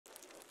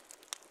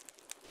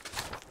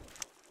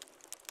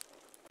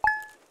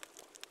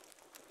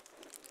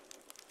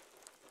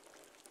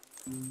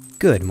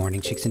Good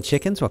morning, chicks and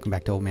chickens. Welcome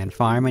back to Old Man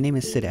Farm. My name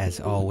is Sid, as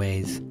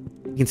always.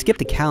 You can skip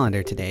the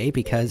calendar today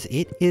because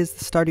it is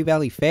the Stardew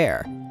Valley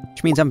Fair,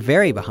 which means I'm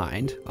very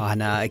behind on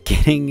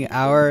getting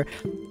our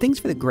things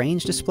for the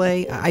Grange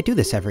display. I do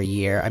this every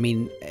year. I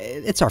mean,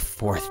 it's our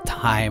fourth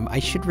time. I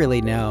should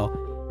really know.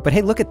 But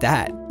hey, look at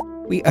that.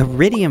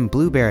 Iridium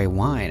blueberry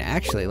wine.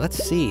 Actually, let's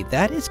see.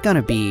 That is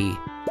gonna be...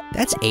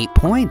 That's 8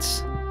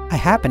 points. I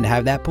happen to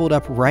have that pulled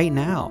up right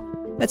now.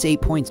 That's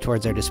 8 points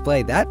towards our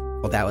display. That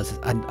was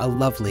a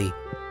lovely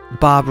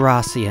Bob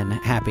Rossian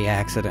happy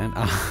accident.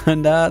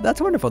 And that's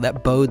wonderful.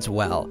 That bodes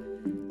well.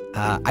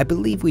 I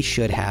believe we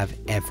should have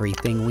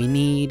everything we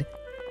need,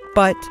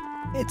 but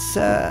it's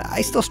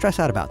I still stress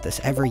out about this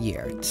every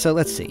year. So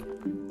let's see.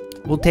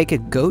 We'll take a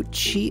goat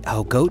cheese.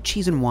 Oh, goat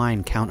cheese and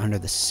wine count under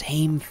the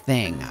same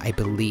thing, I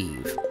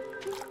believe.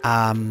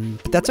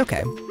 But that's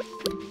okay.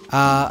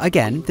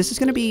 Again, this is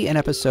going to be an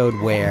episode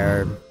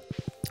where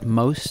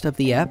most of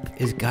the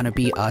ep is going to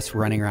be us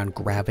running around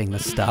grabbing the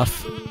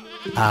stuff.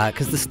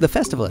 Because the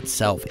festival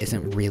itself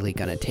isn't really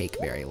going to take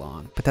very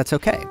long, but that's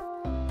okay.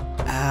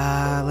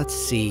 Let's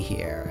see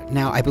here.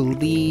 Now, I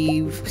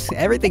believe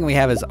everything we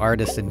have is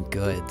artisan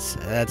goods.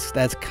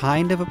 That's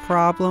kind of a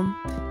problem,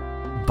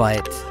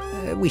 but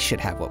we should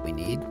have what we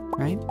need,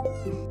 right?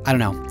 I don't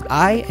know.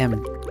 I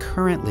am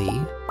currently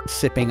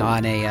sipping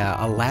on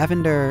a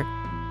lavender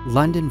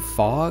London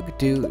fog.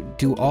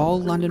 Do all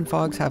London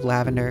fogs have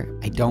lavender?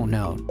 I don't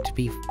know. To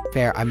be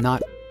fair, I'm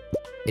not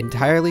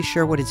entirely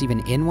sure what is even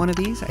in one of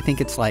these. I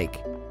think it's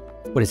like,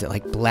 what is it,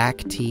 like black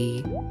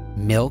tea,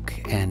 milk,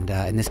 and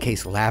in this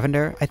case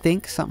lavender, I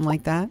think, something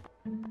like that.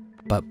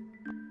 But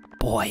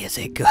boy, is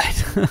it good.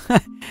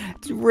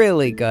 It's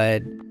really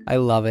good. I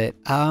love it.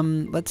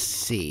 Let's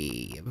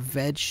see.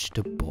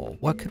 Vegetable.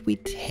 What could we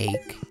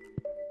take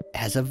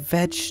as a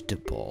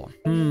vegetable?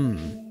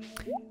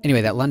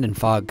 Anyway, that London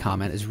fog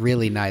comment is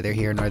really neither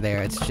here nor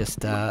there. It's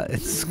just,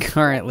 it's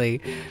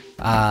currently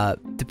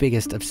the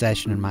biggest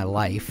obsession in my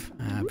life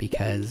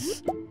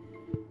because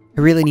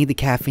I really need the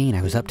caffeine.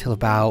 I was up till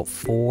about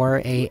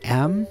 4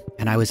 a.m.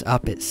 and I was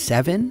up at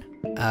 7.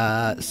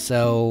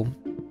 So,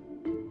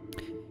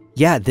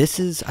 yeah,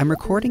 I'm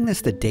recording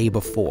this the day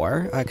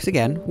before, because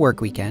again,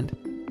 work weekend.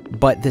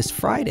 But this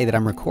Friday that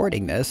I'm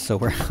recording this, so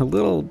we're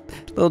doing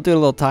a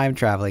little time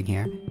traveling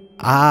here.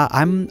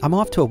 I'm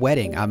off to a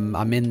wedding.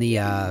 I'm in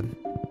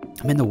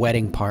the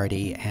wedding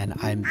party, and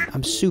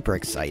I'm super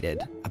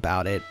excited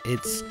about it.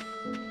 It's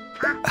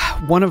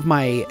one of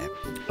my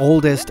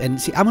oldest, and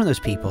see, I'm one of those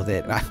people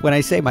that when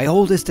I say my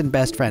oldest and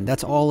best friend,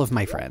 that's all of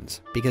my friends,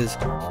 because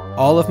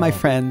all of my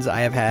friends I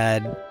have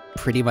had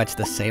pretty much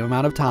the same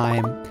amount of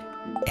time,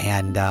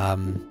 and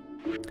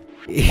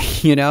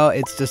you know,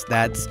 it's just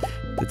that's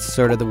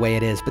sort of the way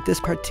it is. But this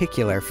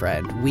particular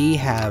friend,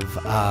 we've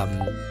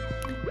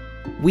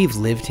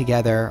lived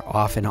together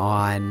off and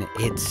on.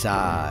 It's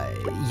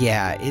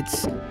yeah,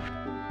 it's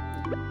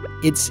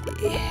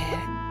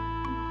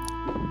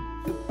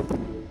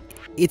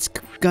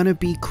gonna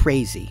be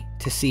crazy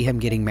to see him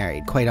getting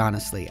married, quite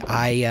honestly.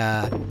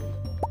 Yeah,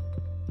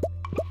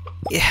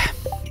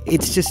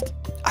 it's just,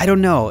 I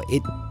don't know.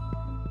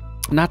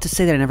 Not to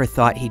say that I never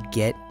thought he'd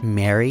get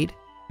married,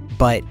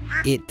 but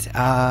it,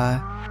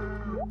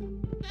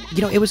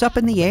 you know, it was up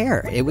in the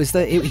air. He was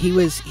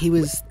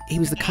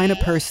the kind of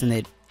person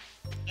that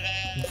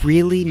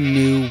really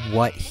knew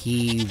what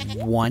he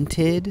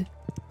wanted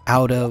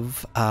out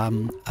of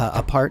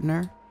a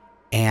partner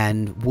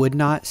and would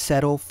not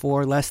settle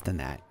for less than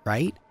that,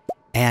 right?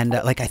 And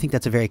like, I think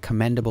that's a very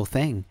commendable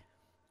thing.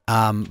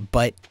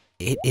 But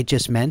it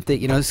just meant that,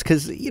 you know,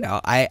 because, you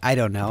know, I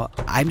don't know,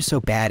 I'm so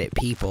bad at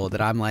people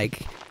that I'm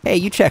like, hey,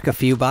 you check a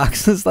few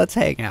boxes, let's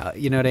hang out,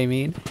 you know what I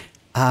mean?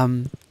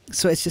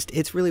 So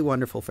it's really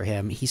wonderful for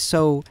him. He's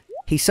so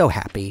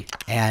happy,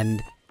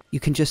 and you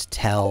can just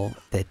tell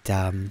that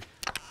I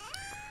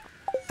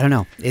don't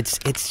know,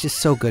 it's just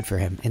so good for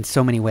him in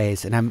so many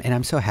ways, and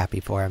I'm so happy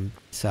for him.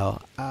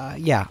 So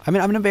yeah, I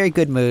mean, I'm in a very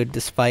good mood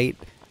despite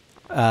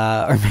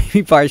or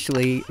maybe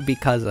partially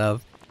because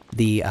of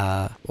the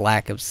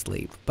lack of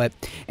sleep. But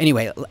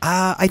anyway,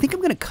 I think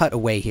I'm gonna cut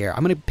away here.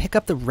 I'm gonna pick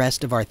up the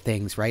rest of our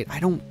things, right? I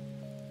don't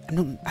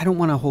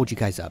want to hold you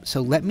guys up.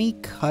 So let me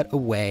cut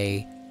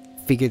away,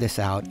 figure this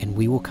out, and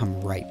we will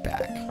come right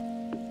back.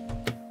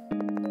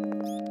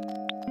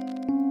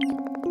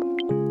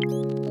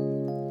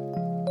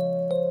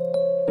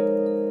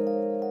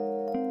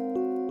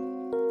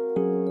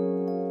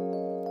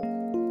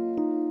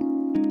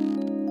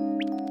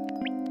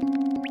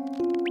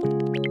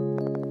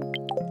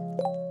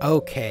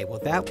 Okay, well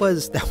that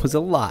was a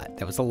lot.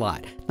 That was a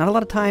lot. Not a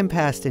lot of time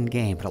passed in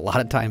game, but a lot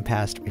of time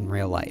passed in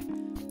real life.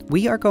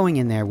 We are going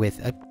in there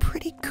with a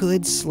pretty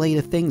good slate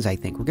of things, I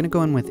think. We're going to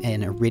go in with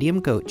an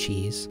iridium goat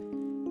cheese,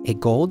 a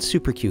gold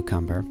super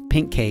cucumber,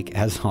 pink cake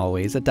as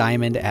always, a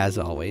diamond as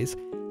always,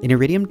 an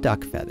iridium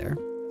duck feather,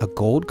 a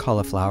gold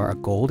cauliflower, a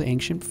gold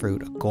ancient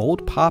fruit, a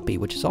gold poppy,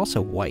 which is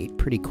also white,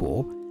 pretty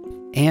cool,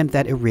 and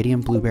that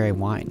iridium blueberry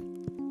wine.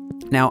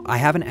 Now, I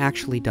haven't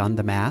actually done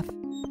the math,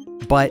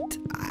 but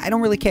I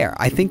don't really care.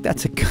 I think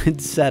that's a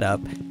good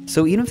setup.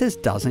 So even if this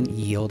doesn't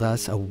yield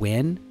us a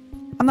win,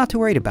 I'm not too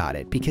worried about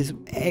it because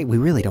A, we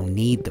really don't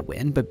need the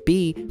win, but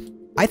B,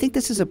 I think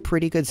this is a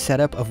pretty good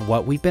setup of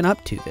what we've been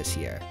up to this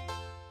year.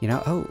 You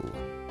know, oh,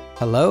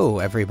 hello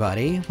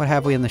everybody. What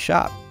have we in the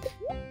shop?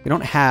 We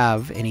don't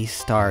have any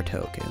star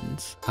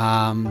tokens.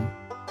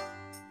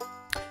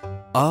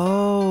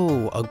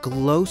 Oh, a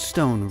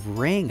glowstone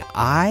ring.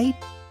 I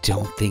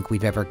don't think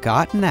we've ever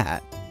gotten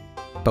that,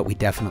 but we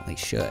definitely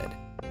should.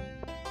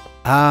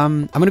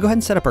 I'm gonna go ahead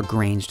and set up our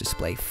Grange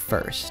display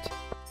first.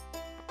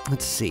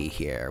 Let's see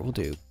here. We'll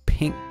do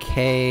pink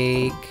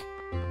cake.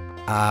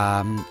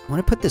 I want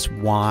to put this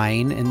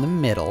wine in the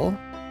middle.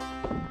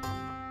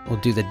 We'll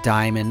do the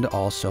diamond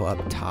also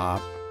up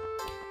top.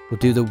 We'll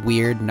do the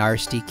weird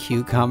nasty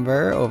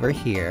cucumber over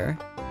here.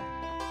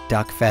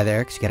 Duck feather,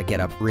 because you got to get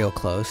up real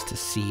close to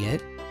see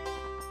it.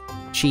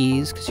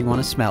 Cheese, because you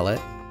want to smell it.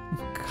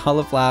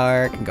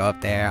 Cauliflower can go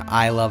up there.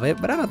 I love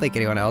it, but I don't think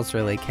anyone else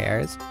really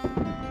cares.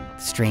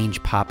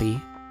 Strange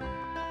poppy.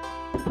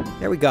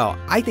 There we go.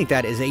 I think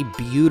that is a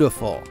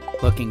beautiful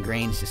looking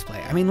Grange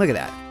display. I mean, look at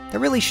that. That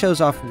really shows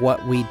off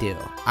what we do,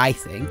 I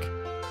think.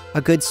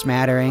 A good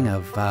smattering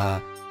of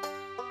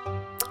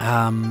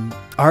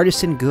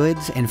artisan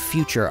goods and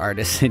future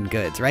artisan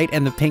goods, right?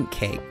 And the pink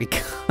cake,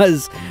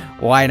 because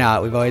why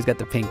not? We've always got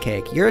the pink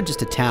cake. You're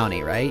just a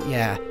townie, right?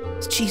 Yeah.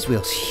 This cheese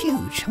wheel's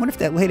huge. I wonder if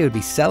that lady would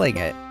be selling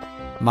it.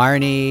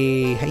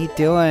 Marnie, how you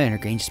doing? Her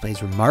Grange display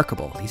is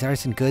remarkable. These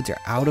artisan goods are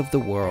out of the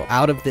world.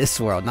 Out of this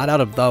world, not out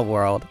of the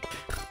world.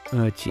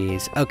 Oh,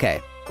 jeez.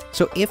 Okay,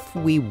 so if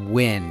we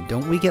win,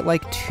 don't we get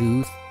like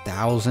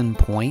 2,000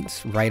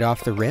 points right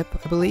off the rip,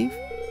 I believe?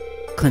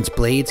 Clint's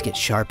blades get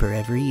sharper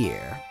every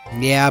year.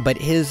 Yeah, but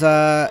his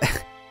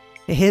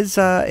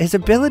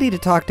ability to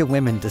talk to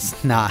women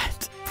does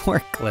not. Poor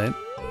Clint.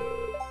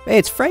 Hey,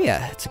 it's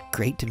Freya. It's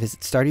great to visit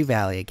Stardew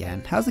Valley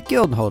again. How's the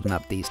guild holding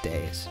up these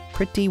days?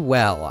 Pretty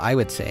well, I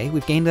would say.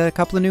 We've gained a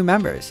couple of new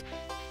members.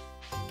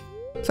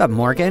 What's up,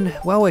 Morgan?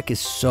 Welwick is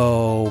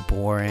so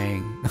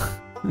boring.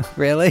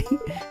 Really?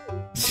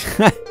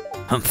 I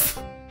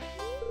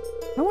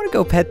want to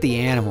go pet the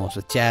animals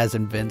with Jazz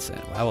and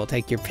Vincent. I will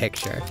take your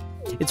picture.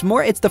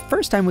 It's the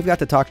first time we've got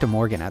to talk to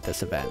Morgan at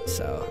this event,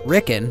 so.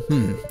 Rickon,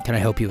 can I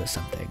help you with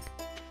something?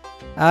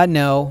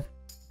 No.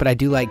 But I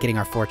do like getting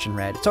our fortune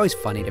read. It's always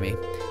funny to me.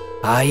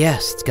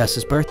 Yes, it's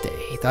Gus's birthday.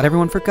 He thought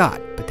everyone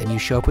forgot, but then you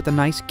show up with a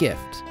nice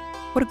gift.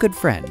 What a good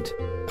friend.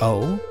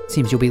 Oh,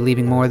 seems you'll be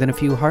leaving more than a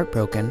few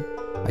heartbroken.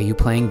 Are you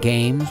playing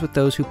games with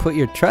those who put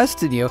your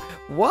trust in you?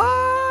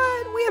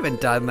 What? We haven't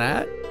done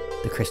that.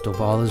 The crystal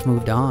ball has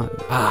moved on.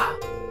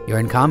 You're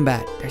in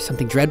combat. There's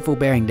something dreadful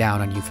bearing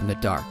down on you from the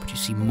dark, but you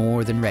seem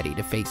more than ready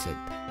to face it.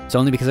 It's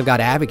only because I've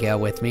got Abigail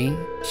with me.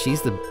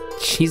 She's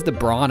the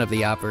brawn of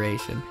the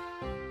operation.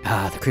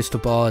 The crystal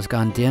ball has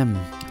gone dim.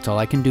 That's all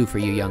I can do for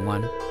you, young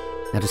one.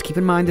 Now just keep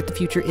in mind that the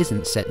future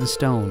isn't set in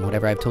stone.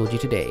 Whatever I've told you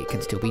today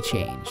can still be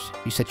changed.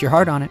 You set your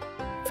heart on it.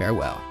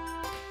 Farewell.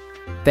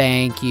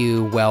 Thank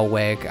you,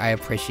 Welwick. I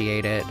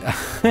appreciate it.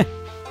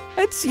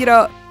 It's, you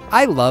know,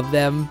 I love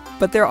them,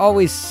 but they're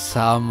always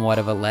somewhat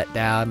of a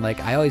letdown. Like,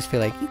 I always feel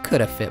like you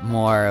could have fit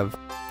more of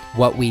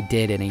what we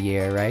did in a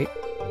year, right?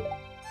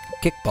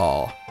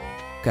 Kickball.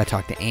 Gotta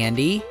talk to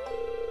Andy.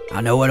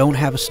 I know I don't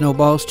have a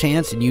snowball's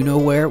chance, and you know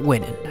where it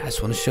winning. I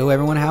just want to show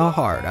everyone how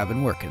hard I've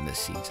been working this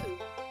season.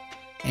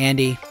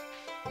 Andy,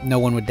 no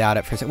one would doubt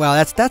it for a second. Well,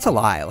 that's a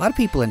lie. A lot of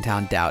people in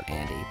town doubt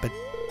Andy, but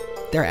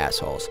they're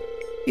assholes.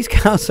 These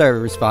cows are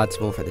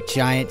responsible for the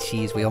giant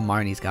cheese wheel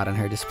Marnie's got on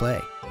her display.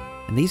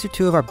 And these are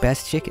two of our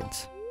best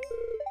chickens.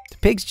 The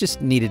pigs just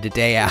needed a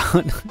day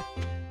out.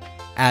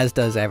 As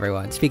does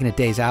everyone. Speaking of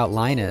days out,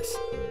 Linus.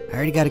 I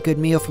already got a good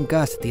meal from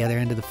Gus at the other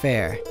end of the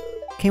fair.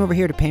 Came over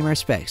here to pay my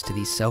respects to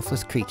these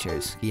selfless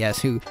creatures. Yes,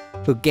 who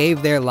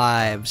gave their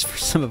lives for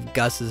some of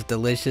Gus's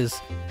delicious...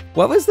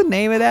 What was the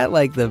name of that?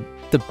 Like the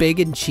big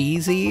and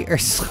cheesy or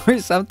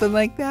something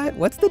like that?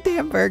 What's the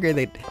damn burger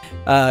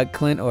that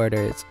Clint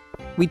orders?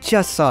 We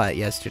just saw it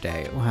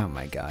yesterday. Oh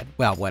my god.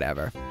 Well,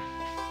 whatever.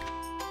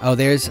 Oh,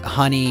 there's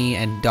Honey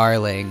and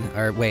Darling.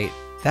 Or wait,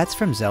 that's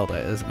from Zelda,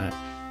 isn't it?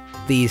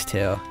 These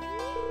two.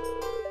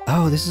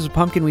 Oh, this is a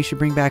pumpkin we should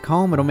bring back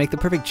home. It'll make the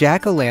perfect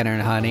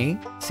jack-o'-lantern, Honey.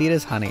 See it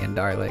as Honey and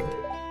Darling.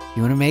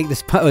 You want to make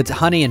this... Oh, it's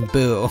Honey and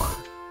Boo.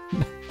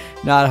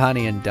 Not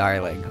Honey and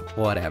Darling.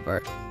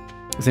 Whatever.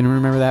 Does anyone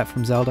remember that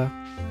from Zelda?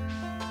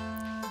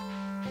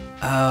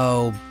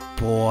 Oh,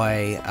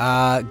 boy.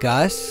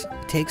 Gus,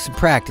 it takes some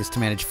practice to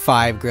manage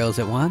 5 grills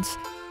at once.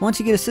 Once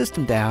you get a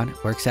system down,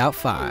 it works out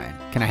fine.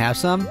 Can I have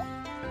some?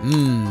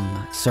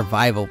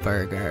 Survival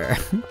burger.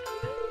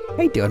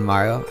 How you doing,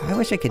 Mario? I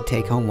wish I could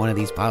take home one of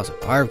these bottles of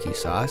barbecue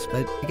sauce,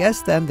 but I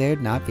guess then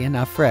there'd not be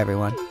enough for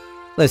everyone.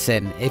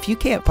 Listen, if you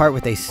can't part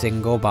with a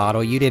single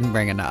bottle, you didn't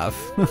bring enough.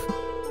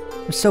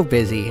 I'm so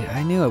busy.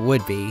 I knew it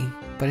would be,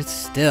 but it's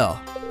still...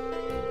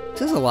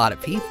 This is a lot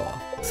of people.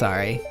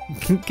 Sorry.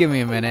 Give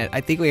me a minute.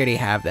 I think we already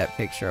have that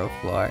picture of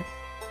Floor.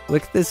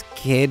 Look at this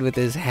kid with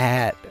his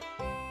hat.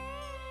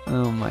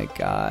 Oh my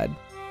god.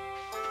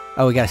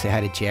 Oh, we gotta say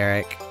hi to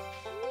Jarek.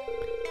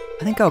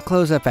 I think I'll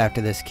close up after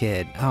this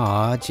kid.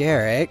 Aw,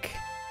 Jarek.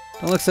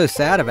 Don't look so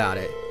sad about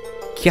it.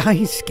 Yeah,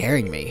 he's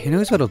scaring me. Who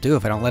knows what he'll do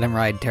if I don't let him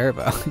ride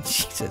Turbo?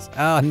 Jesus.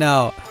 Oh,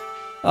 no.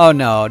 Oh,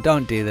 no.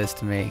 Don't do this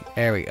to me.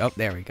 There we go. Oh,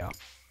 there we go.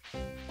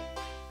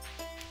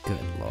 Good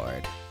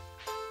lord.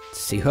 Let's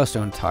see who else do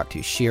I want to talk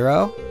to.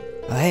 Shiro?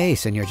 Oh, hey,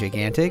 Senor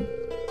Gigantic.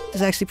 This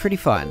is actually pretty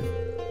fun.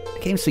 The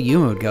game's so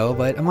Yuma would go,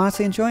 but I'm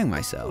honestly enjoying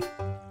myself.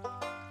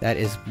 That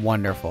is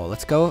wonderful.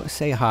 Let's go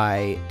say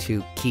hi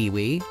to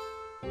Kiwi.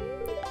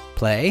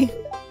 Play.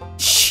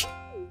 Shh.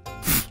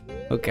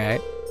 Okay.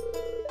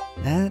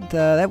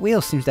 That wheel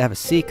seems to have a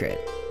secret.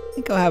 I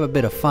think I'll have a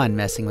bit of fun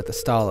messing with the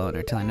stall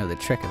owner till I know the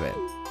trick of it.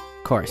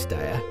 Of course,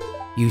 Daya.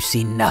 You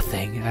see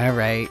nothing.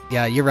 Alright.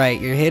 Yeah, you're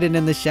right. You're hidden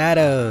in the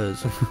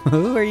shadows.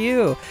 Who are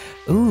you?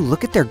 Ooh,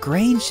 look at their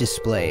Grange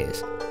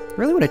displays. I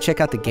really want to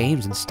check out the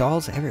games and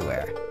stalls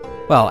everywhere.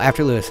 Well,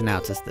 after Lewis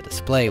announces the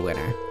display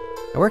winner.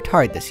 I worked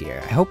hard this year.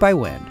 I hope I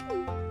win.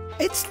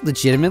 It's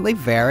legitimately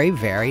very,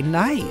 very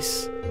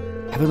nice.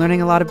 I've been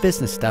learning a lot of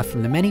business stuff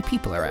from the many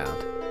people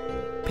around.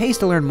 Pays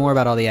to learn more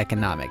about all the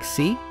economics,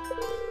 see?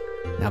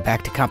 Now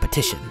back to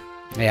competition.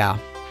 Yeah.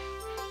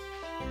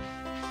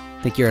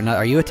 Think you're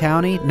are you a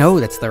townie? No,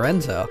 that's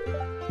Lorenzo.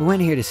 We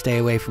went here to stay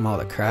away from all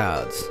the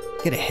crowds.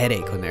 Get a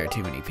headache when there are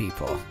too many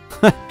people.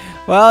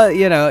 Well,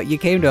 you know, you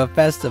came to a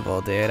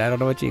festival, dude. I don't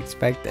know what you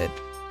expected.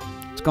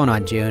 What's going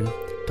on, June?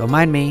 Don't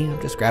mind me. I'm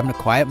just grabbing a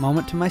quiet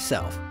moment to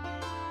myself.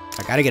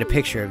 I gotta get a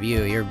picture of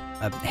you. You're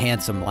a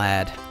handsome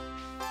lad.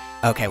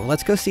 Okay, well,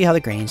 let's go see how the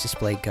Grange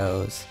display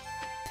goes.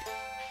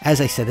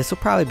 As I said, this will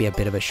probably be a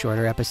bit of a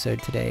shorter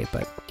episode today,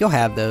 but you'll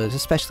have those,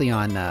 especially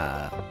on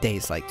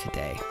days like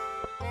today.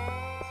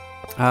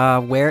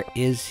 Where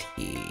is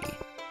he?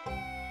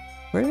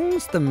 Where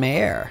is the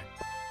mayor?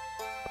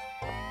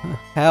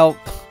 Help.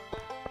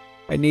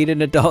 I need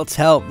an adult's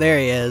help. There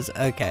he is.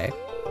 Okay.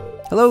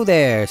 Hello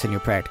there, Senor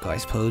Practical. I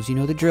suppose you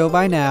know the drill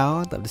by now.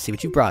 I'd love to see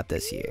what you brought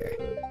this year.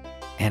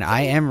 And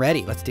I am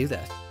ready. Let's do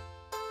this.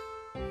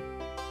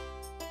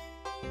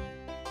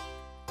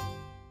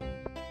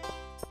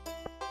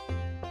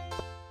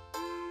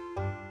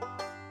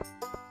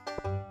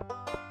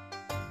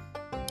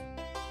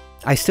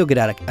 I still get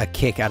a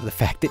kick out of the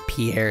fact that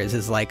Pierre's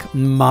is like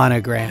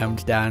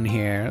monogrammed down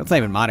here. It's not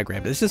even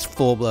monogrammed. It's just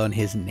full-blown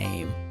his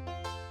name.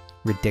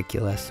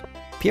 Ridiculous.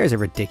 Pierre's a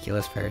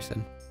ridiculous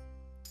person.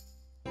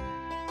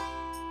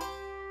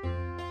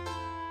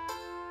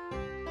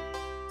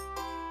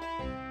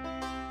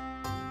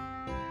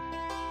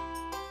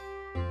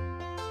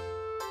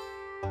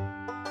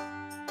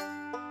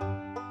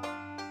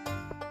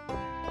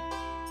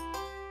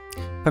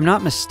 If I'm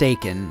not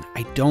mistaken,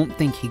 I don't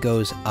think he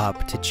goes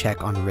up to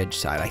check on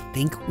Ridgeside. I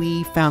think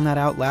we found that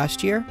out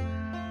last year.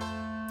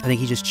 I think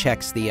he just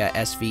checks the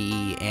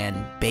SVE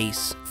and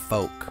base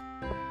folk.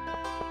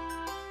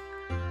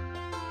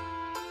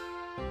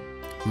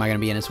 Am I going to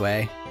be in his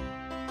way?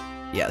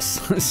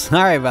 Yes.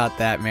 Sorry about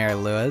that, Mayor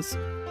Lewis.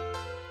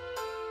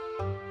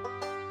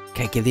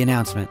 Okay, give the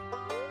announcement.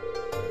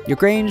 Your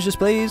Grange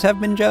displays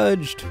have been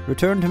judged.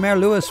 Return to Mayor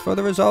Lewis for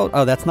the result.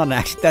 Oh, that's not an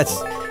action. That's...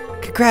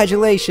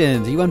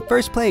 Congratulations! You won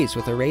first place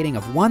with a rating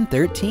of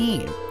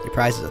 113. Your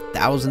prize is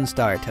 1,000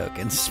 star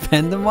tokens.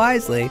 Spend them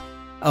wisely.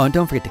 Oh, and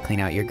don't forget to clean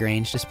out your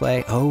Grange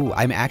display. Oh,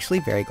 I'm actually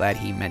very glad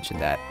he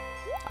mentioned that.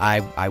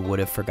 I would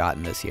have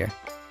forgotten this year.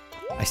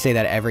 I say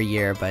that every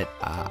year, but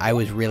I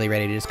was really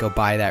ready to just go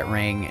buy that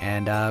ring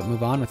and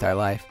move on with our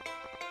life.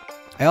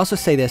 I also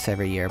say this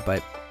every year,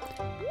 but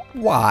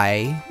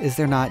why is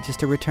there not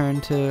just a return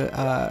to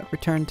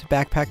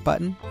backpack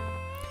button?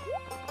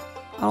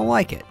 I don't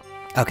like it.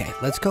 Okay,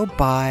 let's go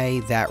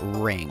buy that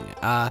ring.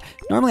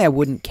 Normally I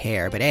wouldn't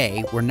care, but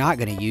A, we're not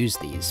going to use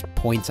these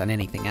points on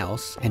anything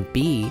else, and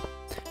B,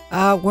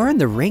 we're in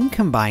the ring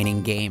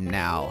combining game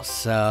now,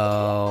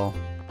 so...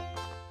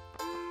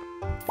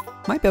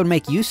 Might be able to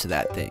make use of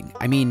that thing.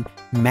 I mean,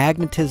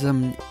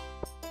 magnetism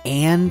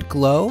and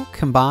glow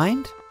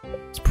combined?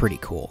 It's pretty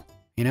cool,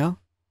 you know?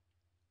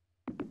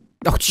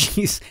 Oh,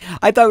 jeez.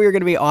 I thought we were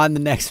going to be on the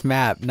next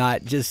map,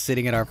 not just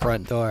sitting at our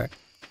front door.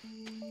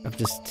 I'm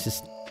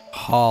just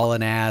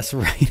hauling ass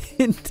right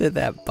into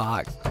that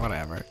box.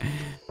 Whatever.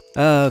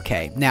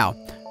 Okay, now,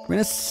 we're going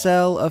to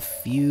sell a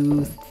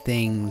few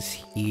things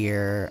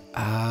here.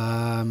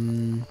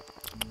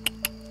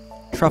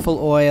 Truffle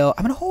oil.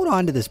 I'm going to hold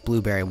on to this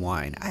blueberry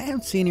wine. I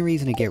don't see any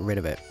reason to get rid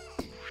of it.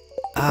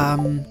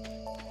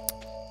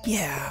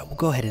 Yeah, we'll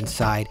go ahead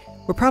inside.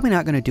 We're probably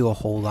not going to do a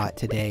whole lot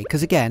today,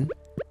 because again,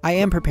 I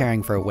am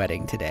preparing for a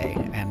wedding today,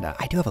 and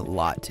I do have a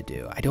lot to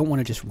do. I don't want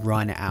to just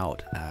run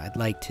out. I'd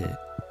like to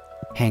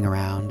hang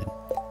around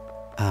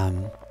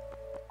and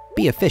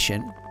be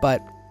efficient,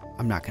 but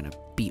I'm not going to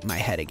beat my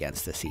head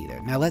against this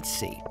either. Now, let's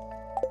see.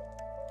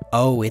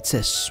 Oh, it's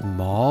a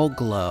small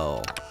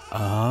glow.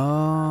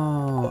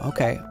 Oh,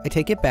 okay. I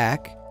take it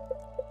back.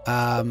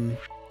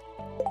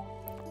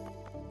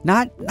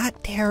 Not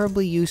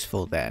terribly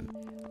useful then.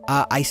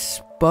 I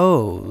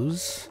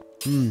suppose...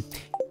 you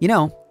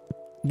know,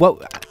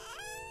 what...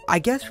 I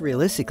guess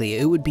realistically,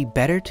 it would be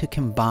better to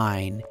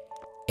combine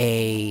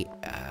a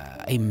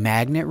a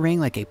magnet ring,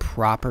 like a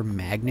proper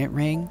magnet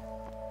ring,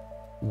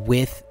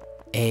 with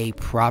a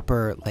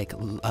proper, like,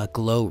 a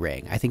glow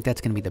ring. I think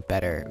that's going to be the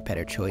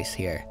better choice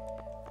here.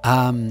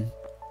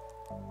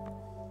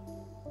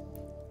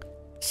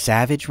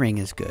 Savage ring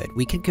is good.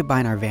 We can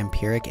combine our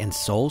vampiric and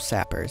soul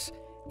sappers,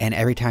 and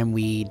every time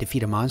we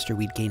defeat a monster,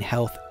 we'd gain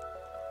health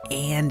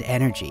and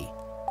energy.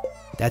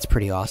 That's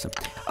pretty awesome.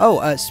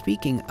 Oh,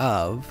 speaking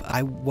of,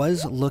 I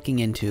was looking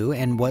into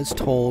and was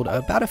told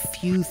about a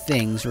few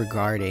things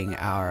regarding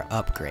our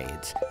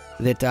upgrades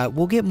that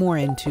we'll get more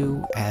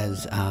into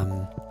as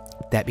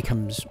that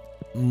becomes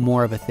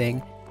more of a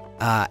thing.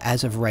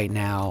 As of right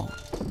now,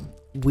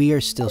 we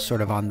are still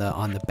sort of on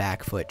the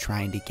back foot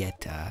trying to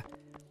get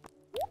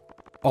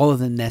all of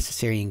the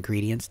necessary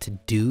ingredients to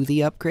do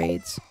the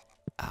upgrades.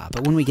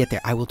 But when we get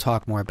there, I will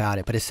talk more about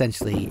it. But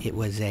essentially, it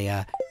was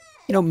a,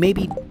 you know,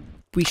 maybe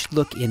we should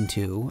look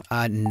into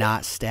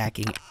not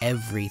stacking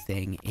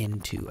everything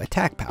into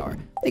attack power.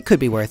 It could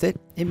be worth it.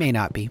 It may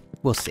not be.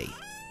 We'll see.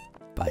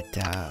 But,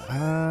 did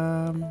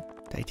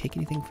I take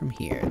anything from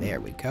here? There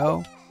we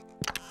go.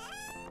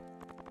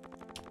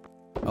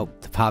 Oh,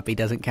 the poppy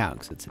doesn't count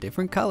because it's a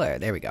different color.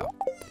 There we go.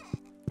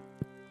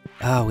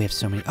 Oh, we have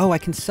so many. Oh, I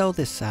can sell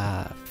this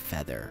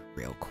feather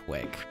real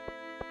quick.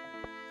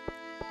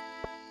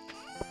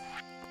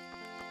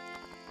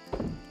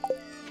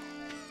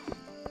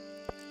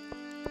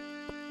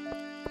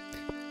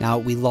 Now,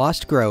 we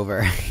lost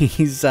Grover.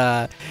 He's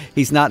not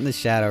in the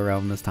Shadow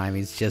Realm this time.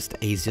 He's just,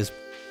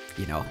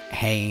 you know,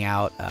 hanging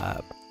out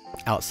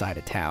outside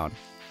of town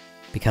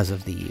because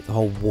of the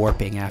whole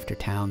warping after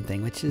town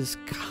thing, which is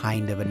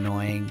kind of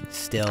annoying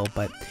still,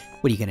 but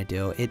what are you gonna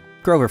do?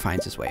 Grover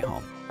finds his way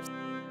home.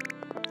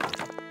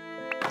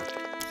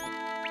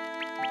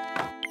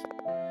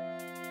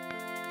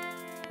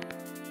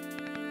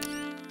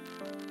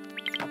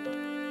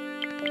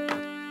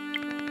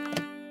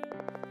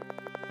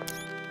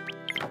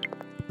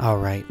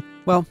 Alright,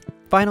 well,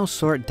 final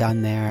sort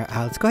done there.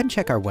 Let's go ahead and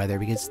check our weather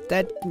because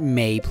that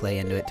may play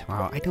into it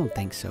tomorrow. I don't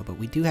think so, but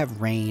we do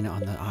have rain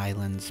on the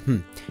islands.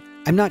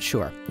 I'm not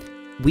sure.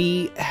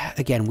 We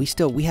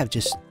have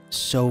just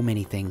so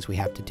many things we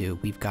have to do.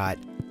 We've got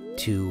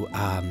to,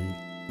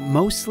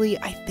 mostly,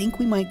 I think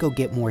we might go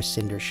get more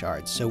cinder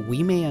shards, so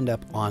we may end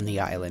up on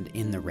the island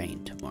in the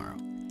rain tomorrow.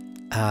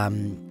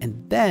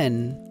 And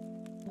then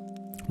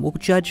we'll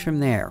judge from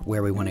there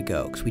where we want to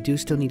go, because we do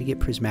still need to get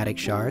prismatic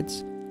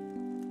shards.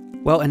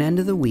 Well, an end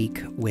of the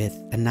week with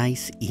a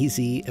nice,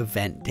 easy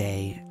event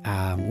day.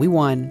 We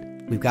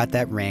won. We've got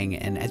that ring.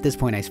 And at this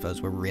point, I suppose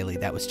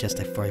that was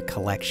just for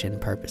collection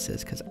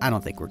purposes, because I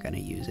don't think we're going to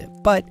use it.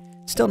 But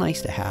still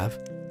nice to have.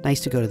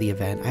 Nice to go to the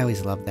event. I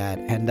always love that.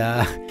 And,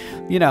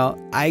 you know,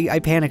 I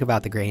panic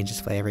about the Grange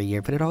display every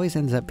year, but it always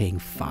ends up being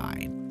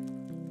fine.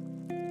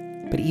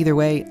 But either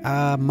way,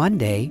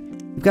 Monday,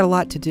 we've got a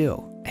lot to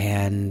do.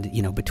 And,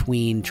 you know,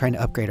 between trying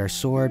to upgrade our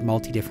sword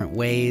multi-different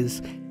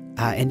ways,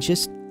 and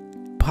just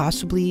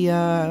possibly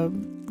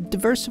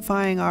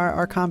diversifying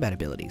our combat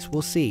abilities.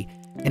 We'll see.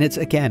 And it's,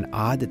 again,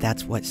 odd that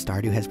that's what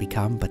Stardew has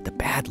become, but the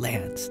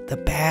Badlands. The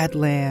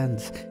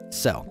Badlands.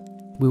 So,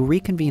 we'll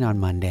reconvene on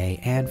Monday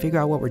and figure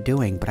out what we're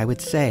doing, but I would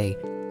say,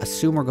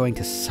 assume we're going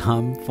to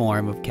some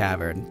form of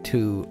cavern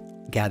to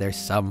gather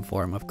some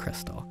form of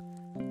crystal.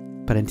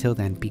 But until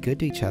then, be good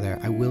to each other.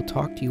 I will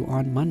talk to you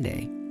on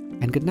Monday,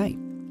 and good night.